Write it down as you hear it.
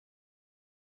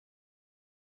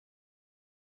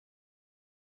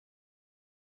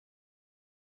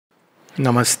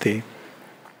Namaste.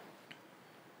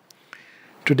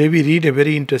 Today we read a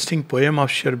very interesting poem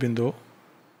of Sri Aurobindo.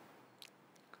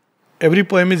 Every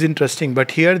poem is interesting,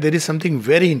 but here there is something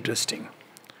very interesting.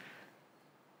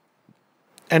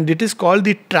 And it is called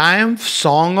the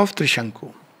Triumph-Song of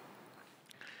Trishuncou.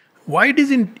 Why it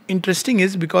is interesting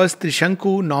is because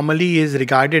Trishuncou normally is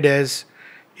regarded as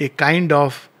a kind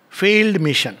of failed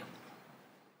mission.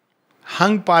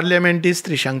 Hung parliament is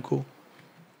Trishuncou.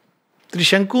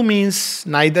 Trishuncou means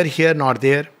neither here nor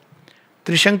there.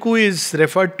 Trishuncou is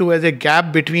referred to as a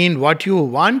gap between what you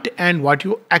want and what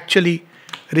you actually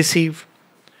receive.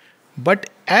 But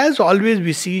as always,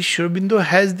 we see Sri Aurobindo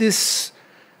has this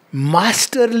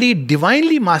masterly,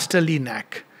 divinely masterly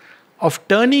knack of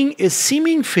turning a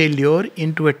seeming failure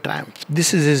into a triumph.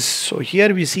 This is his. So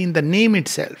here we see in the name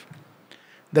itself,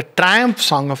 the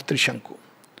Triumph-Song of Trishuncou.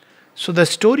 So the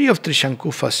story of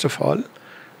Trishuncou, first of all,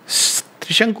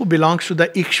 Trishuncou belongs to the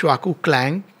Ikshvaku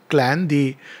clan,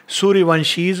 the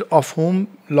Suryavanshis, of whom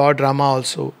Lord Rama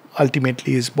also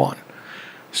ultimately is born.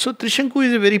 So Trishuncou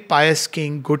is a very pious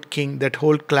king, good king. That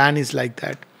whole clan is like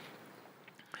that.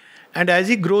 And as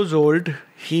he grows old,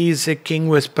 he is a king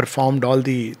who has performed all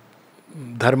the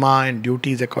dharma and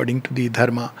duties according to the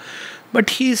dharma.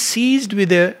 But he is seized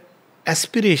with a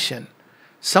aspiration.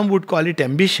 Some would call it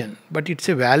ambition, but it's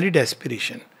a valid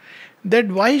aspiration. That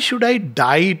why should I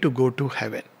die to go to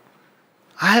heaven?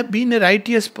 I have been a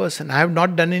righteous person. I have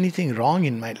not done anything wrong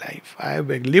in my life. I have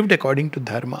lived according to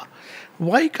dharma.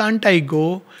 Why can't I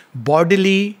go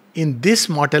bodily in this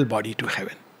mortal body to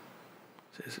heaven?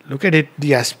 Look at it,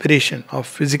 the aspiration of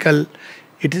physical.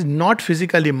 It is not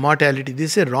physical immortality.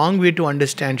 This is a wrong way to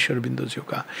understand Sri Aurobindo's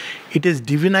yoga. It is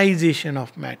divinization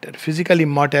of matter. Physical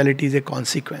immortality is a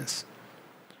consequence.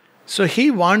 So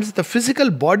he wants the physical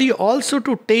body also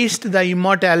to taste the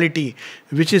immortality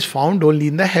which is found only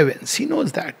in the heavens. He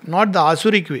knows that, not the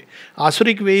Asuric way.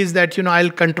 Asuric way is that,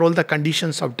 I'll control the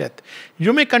conditions of death.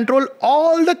 You may control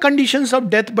all the conditions of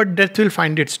death, but death will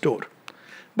find its door.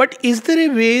 But is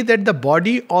there a way that the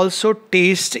body also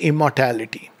tastes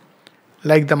immortality?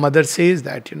 Like the mother says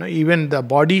that, even the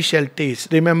body shall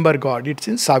taste. Remember God. It's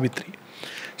in Savitri.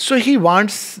 So he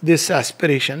wants this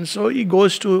aspiration. So he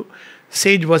goes to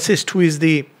sage Vasisht, who is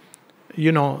the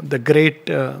great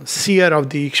seer of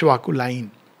the Ikshvaku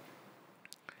line.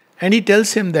 And he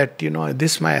tells him that,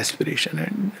 this is my aspiration.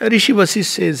 And Rishi Vasisht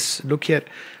says, look here,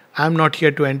 I'm not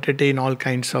here to entertain all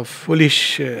kinds of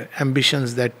foolish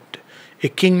ambitions that a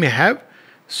king may have.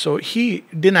 So he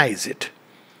denies it.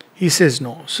 He says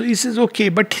no. So he says, okay,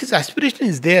 but his aspiration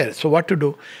is there. So what to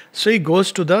do? So he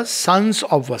goes to the sons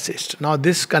of Vasisht. Now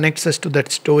this connects us to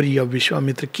that story of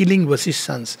Vishwamitra killing Vasisht's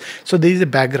sons. So there is a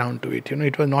background to it.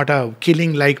 It was not a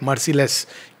killing like merciless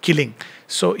killing.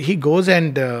 So he goes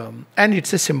and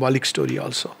it's a symbolic story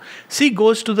also. So he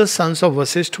goes to the sons of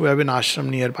Vasisht who have an ashram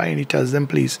nearby and he tells them,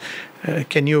 please,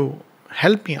 can you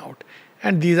help me out?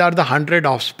 And these are the 100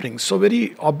 offspring. So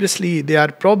very obviously they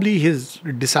are probably his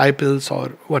disciples or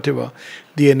whatever.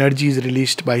 The energy is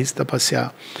released by his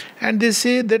tapasya. And they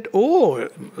say that,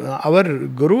 our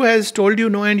Guru has told you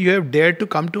no and you have dared to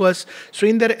come to us. So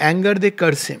in their anger they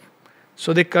curse him.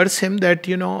 So they curse him that,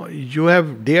 you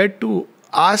have dared to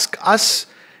ask us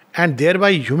and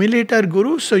thereby humiliate our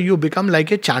Guru. So you become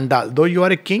like a Chandal. Though you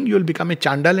are a king, you will become a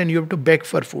Chandal and you have to beg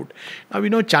for food. Now we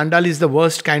know Chandal is the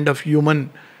worst kind of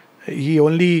human. He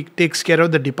only takes care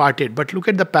of the departed. But look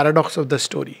at the paradox of the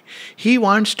story. He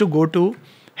wants to go to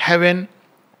heaven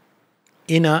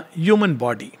in a human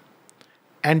body.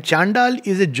 And Chandal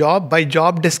is a job, by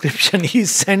job description, he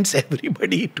sends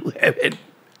everybody to heaven.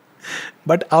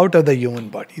 But out of the human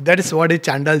body. That is what a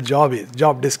Chandal job is,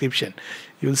 job description.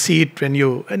 You'll see it when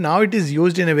and now it is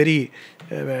used in a very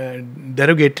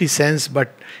derogatory sense,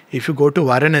 but if you go to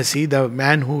Varanasi, the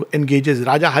man who engages,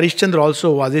 Raja Harishchandra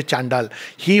also was a Chandal.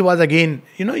 He was again,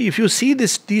 if you see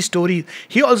these stories,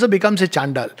 he also becomes a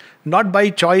Chandal, not by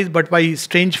choice but by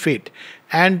strange fate.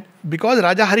 And because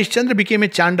Raja Harishchandra became a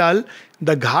Chandal,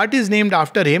 the ghat is named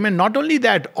after him. And not only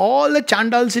that, all the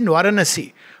Chandals in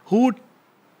Varanasi who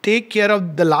take care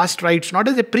of the last rites, not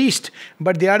as a priest,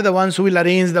 but they are the ones who will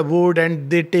arrange the wood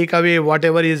and they take away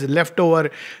whatever is left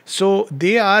over. So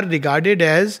they are regarded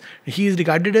as, he is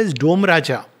regarded as Dom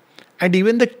Raja. And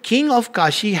even the king of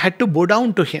Kashi had to bow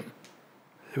down to him.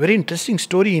 A very interesting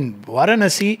story. In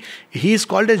Varanasi, he is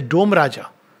called as Dom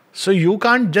Raja. So you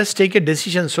can't just take a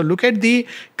decision. So look at the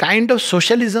kind of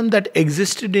socialism that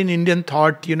existed in Indian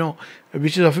thought,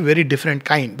 which is of a very different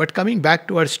kind. But coming back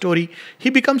to our story, he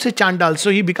becomes a chandal. So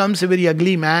he becomes a very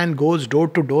ugly man, goes door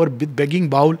to door with begging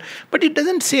bowl. But he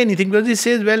doesn't say anything because he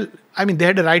says, well, they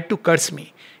had a right to curse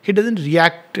me. He doesn't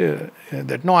react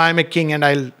that, no, I am a king and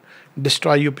I'll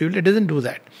destroy you people. He doesn't do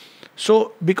that.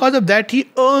 So because of that, he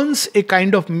earns a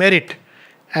kind of merit.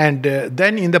 And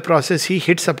then in the process, he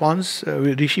hits upon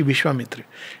Rishi Vishwamitra.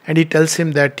 And he tells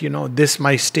him that, this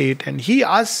my state. And he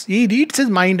reads his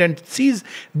mind and sees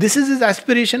this is his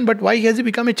aspiration, but why has he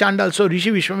become a chandal? So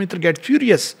Rishi Vishwamitra gets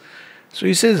furious. So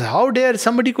he says, how dare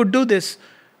somebody could do this?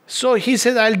 So he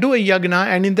says, I'll do a yagna,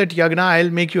 and in that yagna, I'll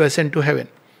make you ascend to heaven.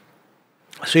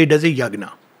 So he does a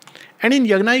yagna. And in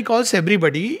yagna, he calls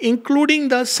everybody, including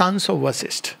the sons of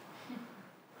Vasishtha.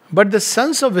 But the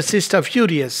sons of Vasishtha are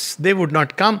furious. They would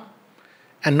not come.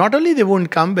 And not only they won't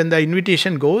come, when the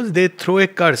invitation goes, they throw a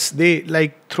curse.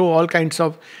 They throw all kinds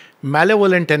of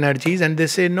malevolent energies and they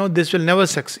say, no, this will never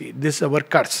succeed. This is our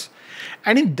curse.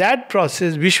 And in that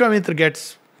process, Vishwamitra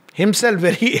gets himself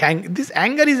very angry. This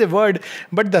anger is a word,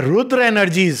 but the Rudra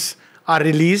energies are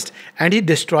released and he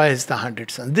destroys the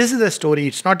 100 sons. This is the story.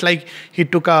 It's not like he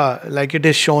took like it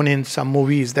is shown in some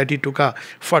movies, that he took a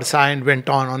farsa and went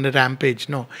on a rampage.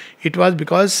 No. It was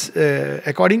because,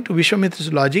 according to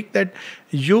Vishwamitra's logic, that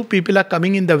you people are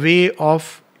coming in the way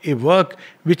of a work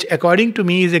which, according to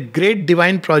me, is a great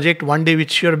divine project one day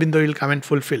which Sri Aurobindo will come and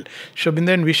fulfill. Sri Aurobindo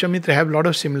and Vishwamitra have a lot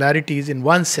of similarities in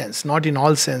one sense, not in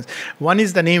all sense. One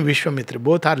is the name Vishwamitra.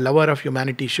 Both are lover of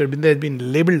humanity. Sri Aurobindo has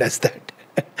been labeled as that.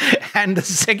 And the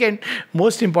second,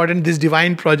 most important, this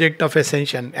divine project of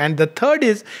ascension. And the third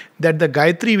is that the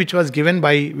Gayatri which was given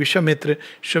by Vishwamitra,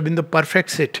 Sri Aurobindo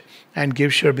perfects it and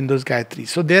gives Sri Aurobindo's Gayatri.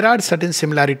 So there are certain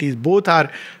similarities. Both are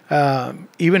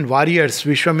even warriors.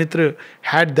 Vishwamitra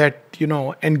had that,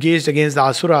 engaged against the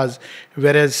Asuras,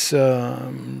 whereas Sri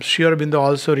Aurobindo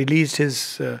also released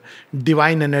his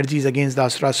divine energies against the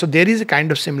Asuras. So there is a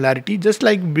kind of similarity, just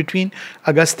like between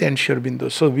Agastya and Sri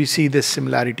Aurobindo. So we see this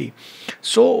similarity.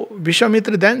 So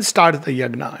Vishwamitra then starts the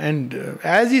yagna. And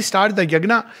as he starts the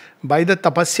yagna, by the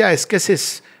tapasya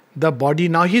ascesis, the body,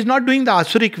 now he is not doing the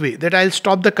asuric way, that I'll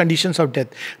stop the conditions of death.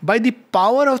 By the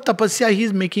power of tapasya, he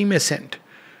is making me ascend.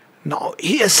 Now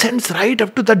he ascends right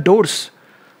up to the doors.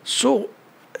 So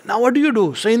now what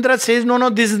do? So Indra says,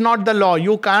 no, this is not the law.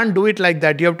 You can't do it like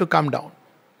that. You have to come down.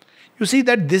 You see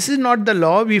that this is not the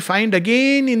law. We find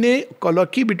again in a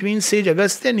colloquy between sage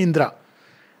Agastya and Indra,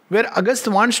 where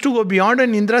Agastya wants to go beyond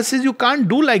and Indra says, you can't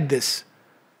do like this.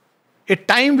 A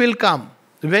time will come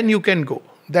when you can go.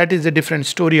 That is a different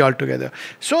story altogether.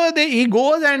 So he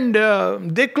goes and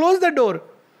they close the door.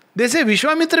 They say,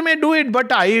 Vishwamitra may do it,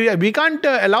 but we can't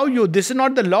allow you. This is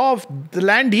not the law of the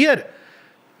land here.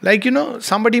 Like,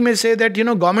 somebody may say that,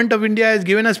 government of India has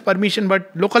given us permission, but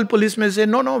local police may say,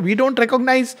 no, we don't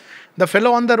recognize. The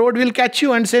fellow on the road will catch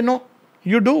you and say, no,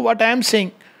 you do what I am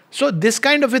saying. So this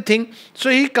kind of a thing. So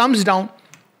he comes down.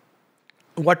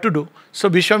 What to do? So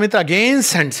Vishwamitra again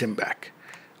sends him back.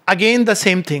 Again the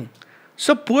same thing.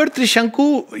 So poor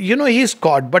Trishuncou, he is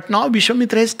caught. But now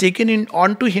Vishwamitra has taken it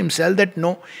onto himself that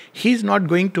no, he is not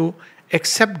going to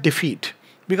accept defeat.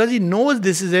 Because he knows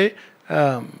this is a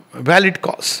valid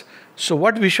cause. So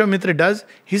what Vishwamitra does,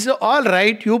 he says, all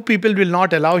right, you people will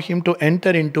not allow him to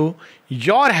enter into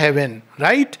your heaven,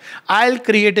 right? I'll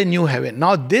create a new heaven.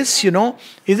 Now this,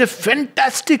 is a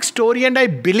fantastic story and I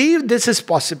believe this is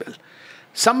possible.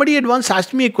 Somebody had once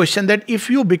asked me a question that if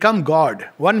you become God,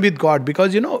 one with God,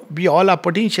 because we all are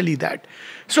potentially that.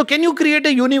 So can you create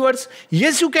a universe?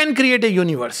 Yes, you can create a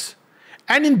universe.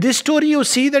 And in this story you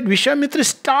see that Vishwamitra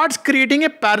starts creating a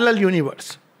parallel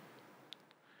universe.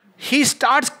 He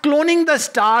starts cloning the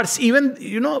stars. Even,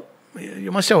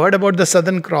 you must have heard about the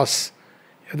Southern Cross.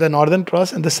 The Northern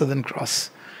Cross and the Southern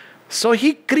Cross. So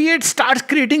he starts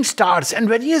creating stars. And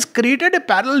when he has created a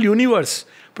parallel universe,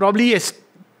 probably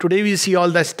today we see all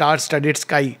the star-studded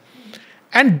sky.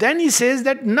 And then he says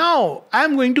that now I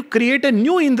am going to create a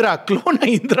new Indra, clone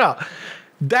Indra.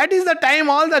 That is the time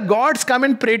all the gods come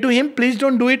and pray to him. Please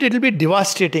don't do it, it will be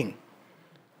devastating.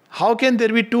 How can there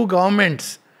be two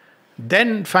governments?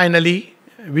 Then finally,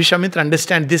 Vishwamitra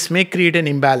understands this may create an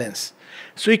imbalance.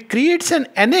 So he creates an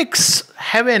annex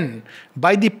heaven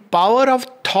by the power of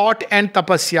thought and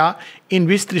tapasya in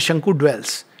which Trishuncou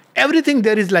dwells. Everything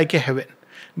there is like a heaven.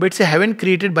 But it's a heaven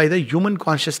created by the human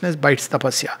consciousness by its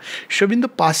tapasya. Sri Aurobindo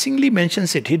passingly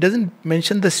mentions it. He doesn't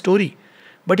mention the story.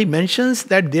 But he mentions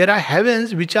that there are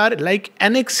heavens which are like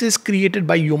annexes created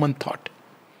by human thought.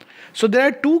 So there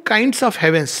are two kinds of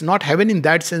heavens, not heaven in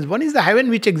that sense. One is the heaven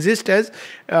which exists as,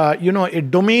 a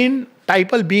domain.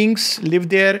 Typal beings live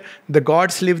there, the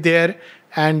gods live there,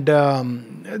 and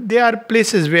they are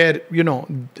places where,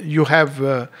 you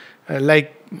have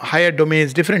like higher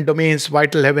domains, different domains,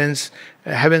 vital heavens,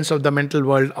 heavens of the mental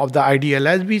world, of the ideal.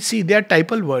 As we see, they are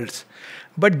typal worlds.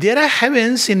 But there are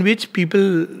heavens in which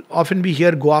people often we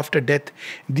hear go after death.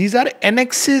 These are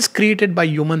annexes created by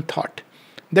human thought,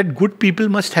 that good people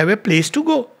must have a place to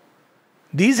go.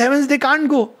 These heavens they can't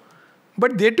go,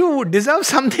 but they too deserve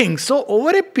something. So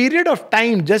over a period of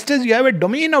time, just as you have a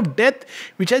domain of death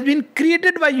which has been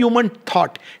created by human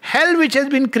thought, hell which has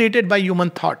been created by human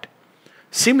thought,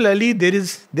 similarly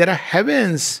there are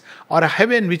heavens, or a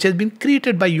heaven which has been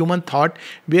created by human thought,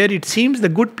 where it seems the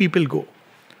good people go.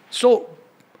 So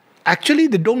actually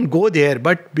they don't go there,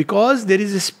 but because there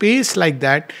is a space like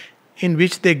that in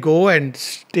which they go and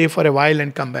stay for a while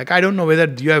and come back. I don't know whether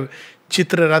you have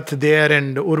Chitrarath there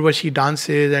and Urvashi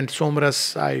dances and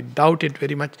Somras, I doubt it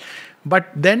very much. But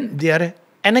then there are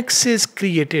annexes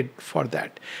created for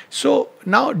that. So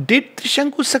now, did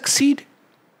Trishuncou succeed?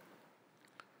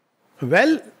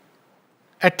 Well,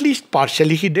 at least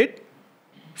partially he did.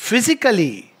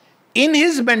 Physically, in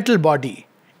his mental body,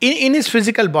 in his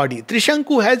physical body,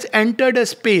 Trishuncou has entered a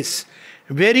space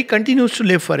where he continues to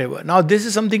live forever. Now, this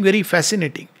is something very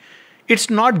fascinating. It's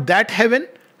not that heaven,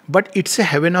 but it's a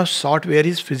heaven of sort where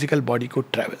his physical body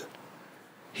could travel.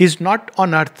 He's not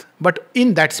on earth, but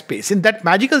in that space, in that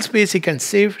magical space, he can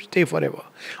stay forever.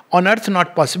 On earth,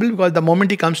 not possible, because the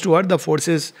moment he comes to earth, the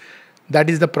forces, that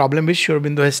is the problem which Sri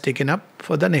Aurobindo has taken up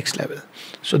for the next level.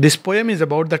 So this poem is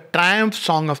about the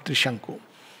Triumph-Song of Trishuncou.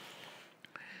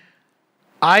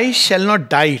 I shall not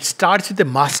die. It starts with a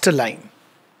master line.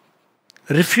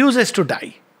 Refuses to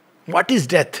die. What is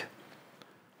death?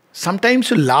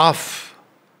 Sometimes you laugh.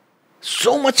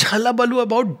 So much hullabaloo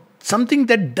about something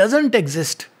that doesn't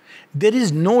exist. There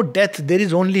is no death, there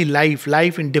is only life.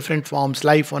 Life in different forms.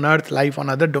 Life on earth, life on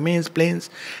other domains, planes.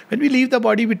 When we leave the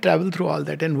body, we travel through all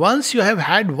that. And once you have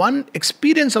had one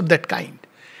experience of that kind,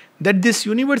 that this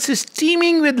universe is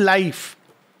teeming with life,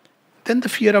 then the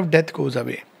fear of death goes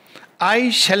away.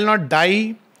 I shall not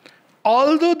die,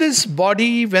 although this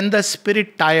body, when the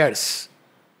spirit tires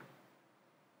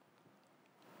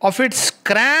of its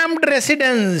cramped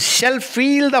residence, shall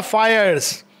feel the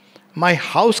fires. My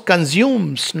house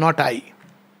consumes, not I.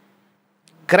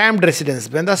 Cramped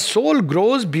residence. When the soul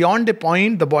grows beyond a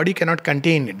point, the body cannot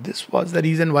contain it. This was the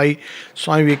reason why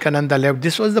Swami Vivekananda left.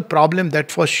 This was the problem, that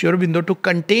for Sri Aurobindo to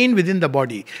contain within the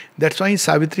body. That's why in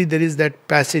Savitri there is that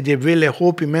passage, a will, a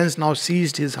hope immense now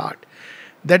seized his heart.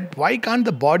 That why can't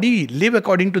the body live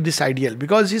according to this ideal?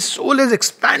 Because his soul has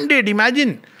expanded.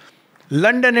 Imagine,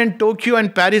 London and Tokyo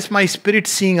and Paris, my spirit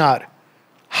seeing are.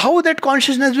 How that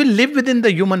consciousness will live within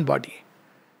the human body?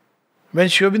 When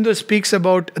Sri Aurobindo speaks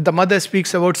about, the mother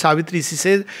speaks about Savitri, she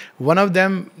says, one of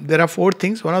them, there are four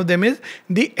things. One of them is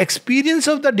the experience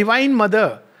of the Divine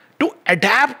Mother to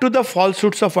adapt to the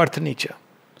falsehoods of earth nature.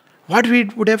 What we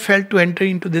would have felt to enter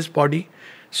into this body.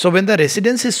 So when the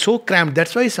residence is so cramped,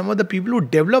 that's why some of the people who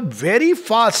develop very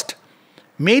fast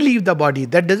may leave the body.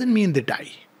 That doesn't mean they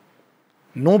die.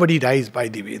 Nobody dies, by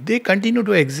the way. They continue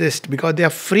to exist because they are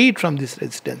freed from this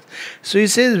residence. So he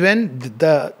says, when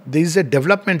there is a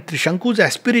development, Trishuncou's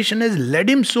aspiration has led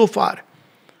him so far.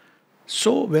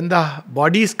 So when the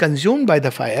body is consumed by the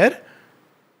fire,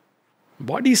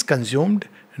 body is consumed,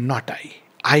 not I.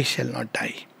 I shall not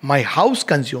die. My house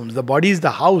consumes. The body is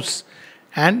the house,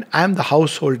 and I am the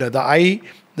householder.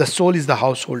 The soul is the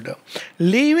householder.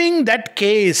 Leaving that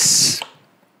case,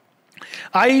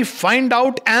 I find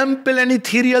out ample and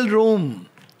ethereal room.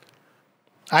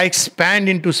 I expand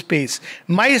into space.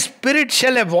 My spirit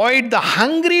shall avoid the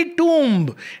hungry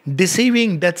tomb,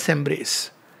 deceiving death's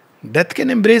embrace. Death can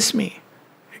embrace me.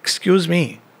 Excuse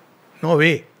me. No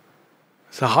way.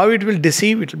 So how it will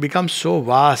deceive? It will become so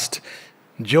vast.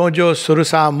 Jojo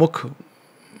surusa mukh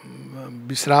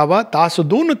bisrava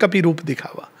tasudun kapi roop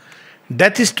dikhava.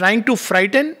 Death is trying to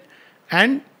frighten,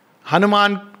 and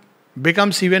Hanuman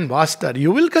becomes even vaster.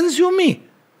 You will consume me.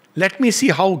 Let me see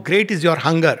how great is your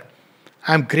hunger.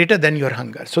 I am greater than your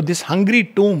hunger. So this hungry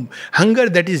tomb, hunger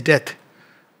that is death,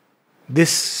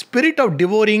 this spirit of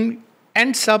devouring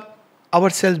ends up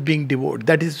ourselves being devoured.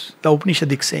 That is the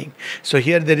Upanishadic saying. So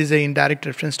here there is an indirect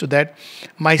reference to that.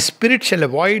 My spirit shall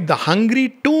avoid the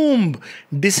hungry tomb,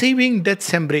 deceiving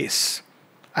death's embrace.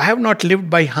 I have not lived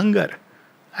by hunger.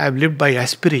 I have lived by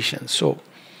aspiration. So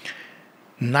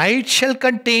night shall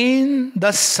contain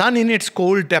the sun in its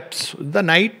cold depths. The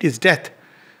night is death.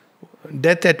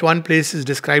 Death at one place is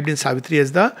described in Savitri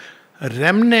as the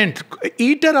remnant,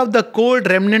 eater of the cold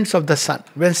remnants of the sun.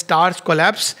 When stars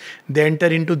collapse, they enter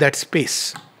into that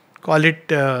space. Call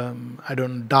it, I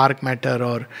don't know, dark matter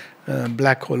or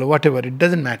black hole or whatever. It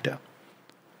doesn't matter.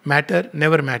 Matter,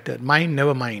 never matter. Mind,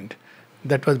 never mind.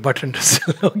 That was Bertrand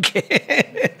Russell.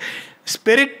 Okay.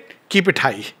 Spirit, keep it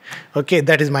high. Okay,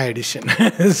 that is my addition.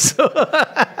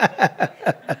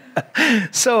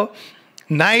 So,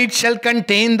 night shall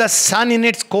contain the sun in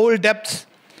its cold depths.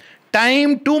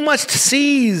 Time too must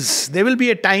cease. There will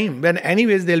be a time when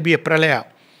anyways there will be a pralaya.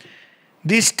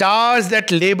 The stars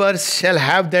that labor shall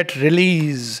have that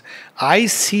release. I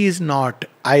cease not,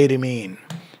 I remain.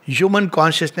 Human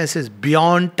consciousness is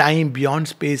beyond time, beyond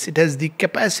space. It has the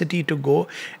capacity to go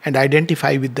and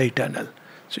identify with the eternal.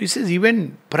 So he says,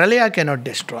 even pralaya cannot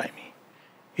destroy me.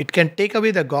 It can take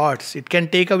away the gods. It can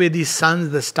take away the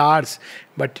suns, the stars.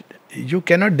 But you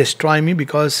cannot destroy me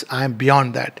because I am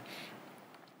beyond that.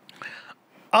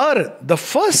 The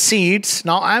first seeds,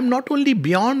 now I am not only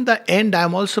beyond the end, I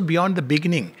am also beyond the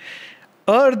beginning.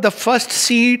 The first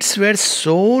seeds were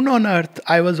sown on earth.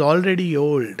 I was already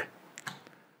old.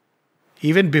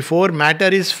 Even before matter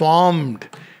is formed,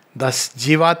 thus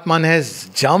Jivatman has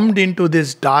jumped into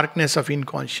this darkness of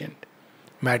inconscient.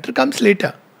 Matter comes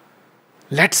later.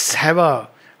 Let's have a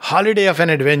holiday of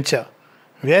an adventure.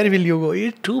 Where will you go?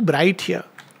 It's too bright here.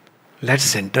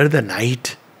 Let's enter the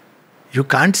night. You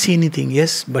can't see anything,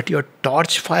 yes, but your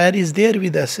torch fire is there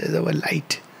with us as our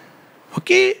light.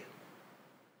 Okay?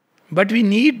 But we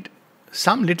need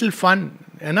some little fun.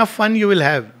 Enough fun you will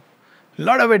have.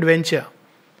 Lot of adventure.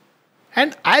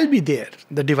 And I'll be there,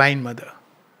 the Divine Mother.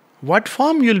 What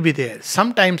form you'll be there?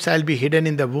 Sometimes I'll be hidden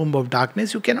in the womb of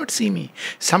darkness, you cannot see me.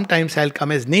 Sometimes I'll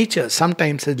come as nature,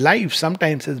 sometimes as life,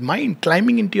 sometimes as mind,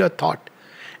 climbing into your thought.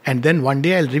 And then one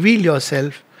day I'll reveal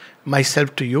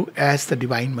myself to you as the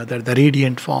Divine Mother, the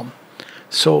radiant form.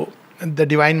 So the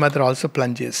Divine Mother also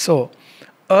plunges. So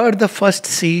the first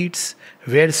seeds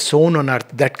were sown on earth.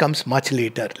 That comes much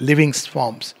later, living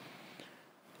forms.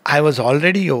 I was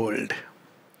already old.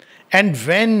 And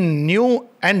when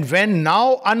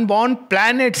now unborn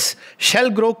planets shall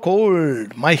grow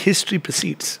cold, my history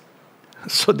proceeds.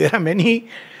 So there are many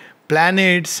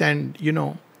planets and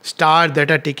stars that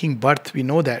are taking birth, we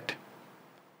know that.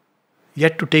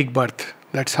 Yet to take birth.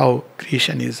 That's how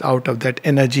creation is, out of that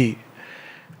energy.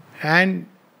 And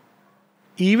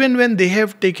even when they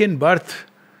have taken birth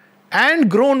and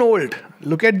grown old,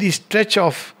 look at the stretch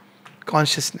of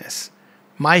consciousness.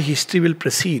 My history will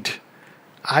proceed.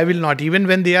 I will not. Even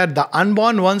when they are, the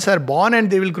unborn ones are born and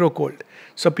they will grow cold.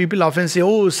 So people often say,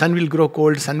 oh, sun will grow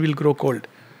cold, sun will grow cold.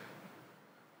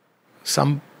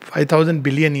 Some 5,000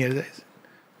 billion years.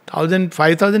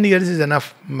 5,000 years is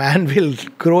enough. Man will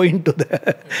grow into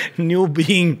the new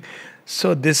being.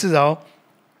 So this is how.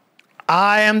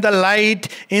 I am the light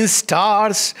in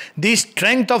stars, the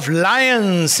strength of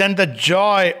lions and the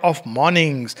joy of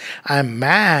mornings. I am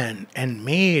man and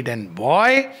maid and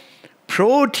boy,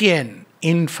 Protean,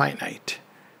 infinite.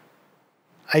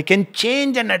 I can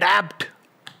change and adapt.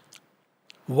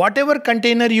 Whatever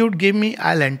container you'd give me,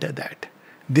 I'll enter that.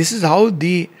 This is how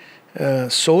the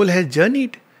soul has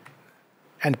journeyed.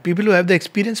 And people who have the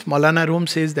experience, Maulana Rum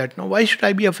says that, no, why should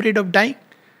I be afraid of dying?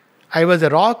 I was a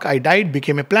rock, I died,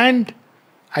 became a plant.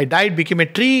 I died, became a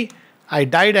tree. I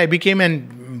died, I became a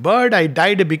bird. I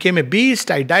died, I became a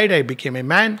beast. I died, I became a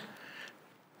man.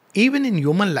 Even in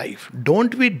human life,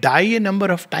 don't we die a number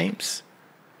of times?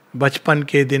 बचपन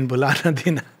के दिन भुलाना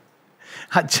देना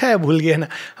अच्छा है भूल गया ना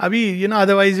अभी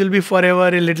otherwise you'll be forever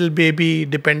a little baby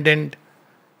dependent.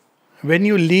 When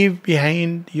you leave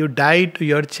behind, you die to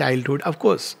your childhood. Of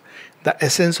course, the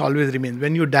essence always remains.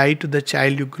 When you die to the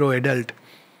child, you grow adult.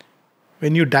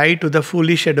 When you die to the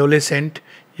foolish adolescent,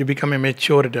 you become a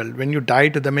mature adult. When you die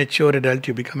to the mature adult,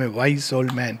 you become a wise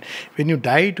old man. When you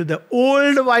die to the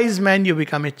old wise man, you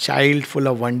become a child full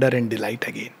of wonder and delight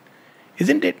again.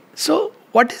 Isn't it? So,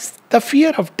 what is the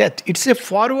fear of death? It's a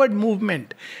forward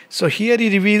movement. So here he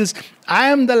reveals, I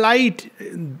am the light.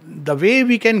 The way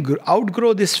we can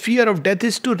outgrow this fear of death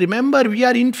is to remember we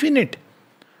are infinite.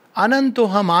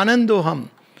 Anantoham, Anandoham.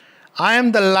 I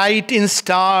am the light in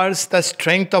stars, the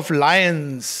strength of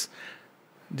lions.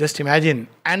 Just imagine.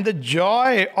 And the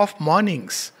joy of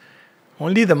mornings.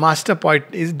 Only the master poet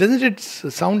is, doesn't it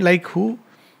sound like who?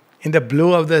 In the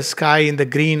blue of the sky, in the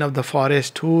green of the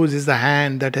forest, whose is the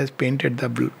hand that has painted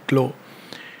the glow?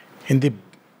 In the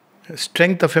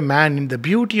strength of a man, in the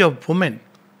beauty of woman.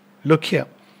 Look here.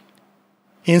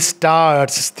 In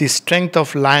stars, the strength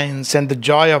of lions and the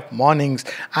joy of mornings,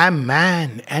 I am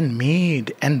man and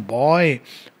maid and boy,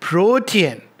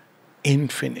 Protean,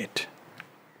 infinite.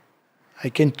 I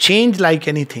can change like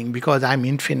anything because I'm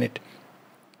infinite.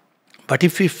 But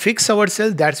if we fix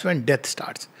ourselves, that's when death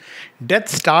starts. Death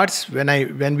starts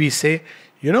when we say,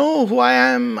 you know who I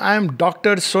am? I am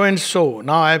Dr. So and so.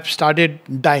 Now I've started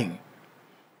dying.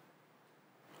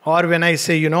 Or when I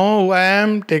say, you know who I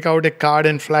am? Take out a card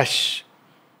and flash.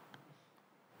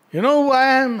 You know who I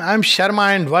am? I'm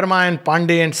Sharma and Verma and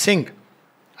Pandey and Singh.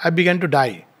 I began to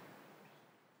die.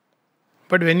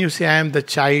 But when you say I am the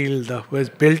child who has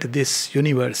built this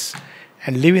universe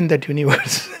and live in that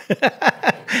universe,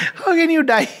 how can you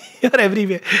die? You're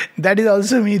everywhere. That is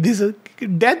also me. This is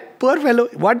death, poor fellow.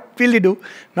 What will he do?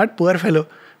 Not poor fellow,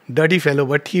 dirty fellow,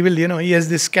 but he will, he has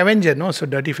this scavenger, no? So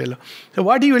dirty fellow. So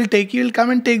what he will take? He will come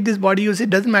and take this body. You say,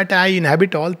 doesn't matter, I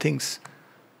inhabit all things.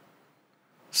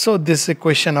 So this is a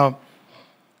question of,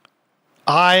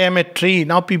 I am a tree.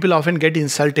 Now people often get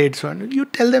insulted. So you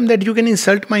tell them that you can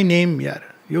insult my name, yeah.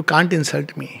 You can't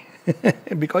insult me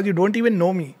because you don't even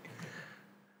know me.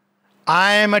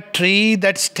 I am a tree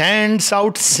that stands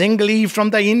out singly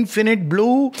from the infinite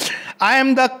blue. I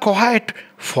am the quiet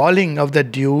falling of the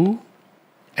dew,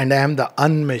 and I am the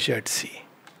unmeasured sea.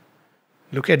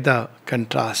 Look at the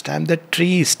contrast. I am the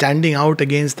tree standing out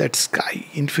against that sky,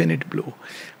 infinite blue.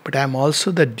 But I am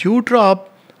also the dewdrop,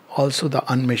 also the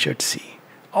unmeasured sea.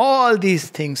 All these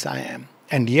things I am,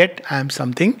 and yet I am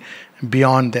something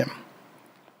beyond them.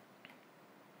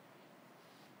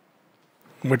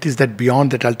 What is that beyond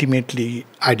that ultimately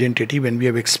identity when we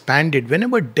have expanded?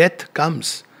 Whenever death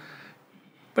comes,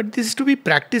 but this is to be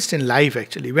practiced in life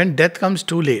actually. When death comes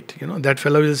too late, that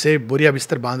fellow will say, Buriya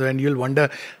bistar bandho, and you'll wonder,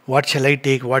 what shall I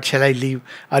take? What shall I leave?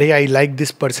 Arey, I like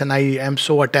this person, I am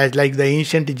so attached, like the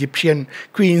ancient Egyptian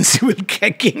queens,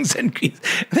 kings and queens.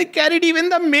 They carried even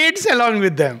the maids along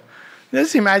with them.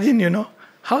 Just imagine,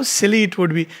 how silly it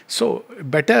would be. So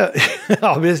better,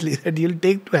 obviously, that you'll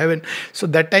take to heaven. So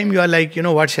that time you are like,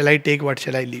 what shall I take? What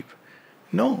shall I leave?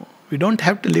 No, we don't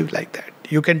have to live like that.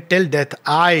 You can tell death,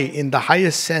 I, in the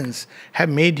highest sense, have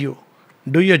made you.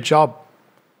 Do your job.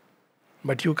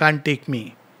 But you can't take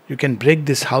me. You can break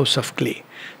this house of clay.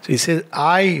 So he says,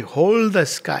 I hold the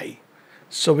sky.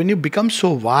 So when you become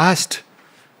so vast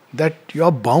that you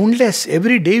are boundless,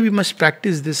 every day we must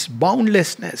practice this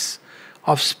boundlessness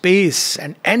of space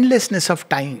and endlessness of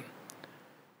time.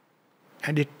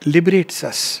 And it liberates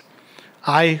us.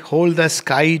 I hold the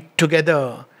sky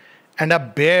together and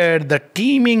bear the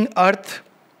teeming earth.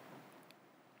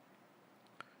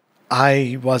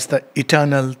 I was the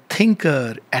eternal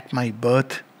thinker at my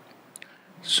birth.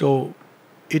 So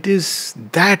it is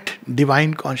that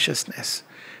divine consciousness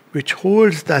which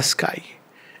holds the sky,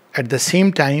 at the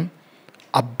same time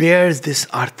upbears this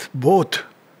earth, both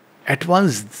at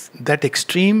once that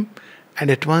extreme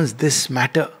and at once this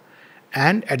matter.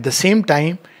 And at the same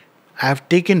time, I have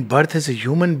taken birth as a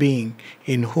human being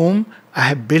in whom I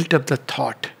have built up the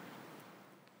thought.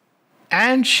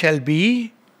 And shall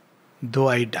be, though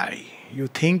I die. You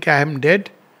think I am dead,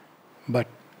 but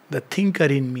the thinker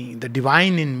in me, the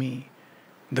divine in me,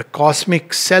 the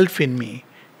cosmic self in me,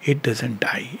 it doesn't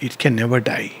die. It can never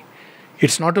die.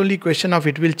 It's not only a question of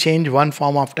it will change one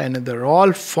form after another.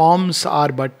 All forms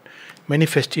are but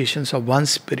manifestations of one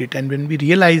spirit. And when we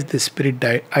realize the spirit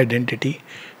identity,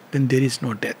 then there is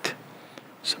no death.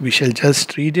 So we shall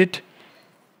just read it.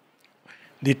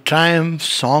 The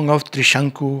Triumph-Song of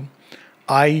Trishuncou.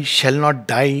 I shall not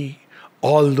die,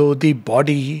 although the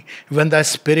body, when the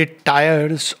spirit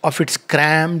tires of its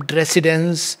cramped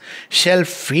residence, shall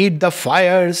feed the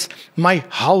fires my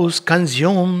house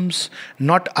consumes,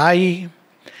 not I.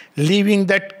 Leaving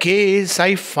that case,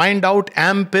 I find out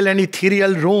ample and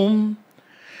ethereal room.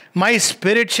 My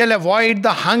spirit shall avoid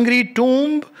the hungry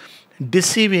tomb,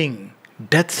 deceiving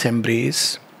death's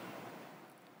embrace.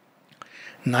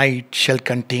 Night shall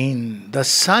contain the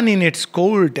sun in its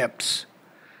cold depths.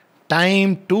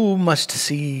 Time too must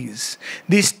cease.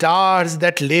 The stars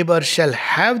that labor shall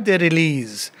have their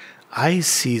release. I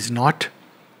cease not.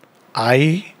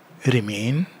 I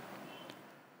remain.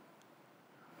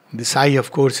 This I,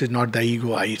 of course, is not the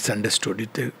ego I, it's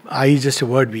understood. I is just a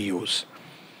word we use.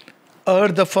 Ere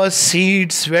the first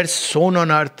seeds were sown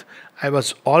on earth, I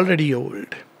was already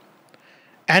old.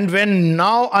 And when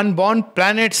now unborn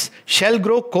planets shall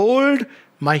grow cold,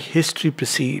 my history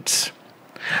proceeds.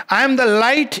 I am the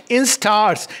light in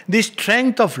stars, the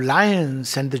strength of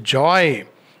lions and the joy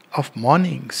of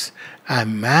mornings. I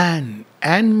am man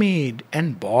and maid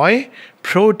and boy,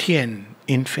 Protean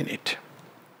infinite.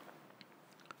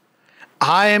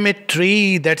 I am a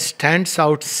tree that stands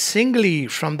out singly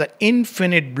from the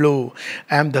infinite blue.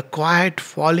 I am the quiet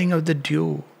falling of the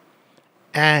dew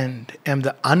and am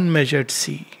the unmeasured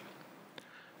sea.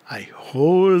 I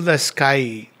hold the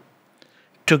sky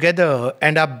together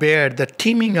and upbear the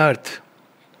teeming earth.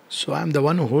 So I'm the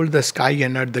one who holds the sky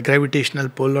and earth, the gravitational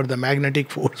pull or the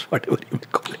magnetic force, whatever you may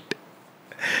call it.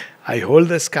 I hold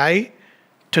the sky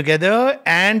together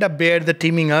and upbear the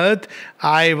teeming earth.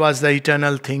 I was the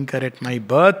eternal thinker at my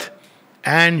birth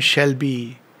and shall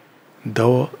be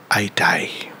though I die.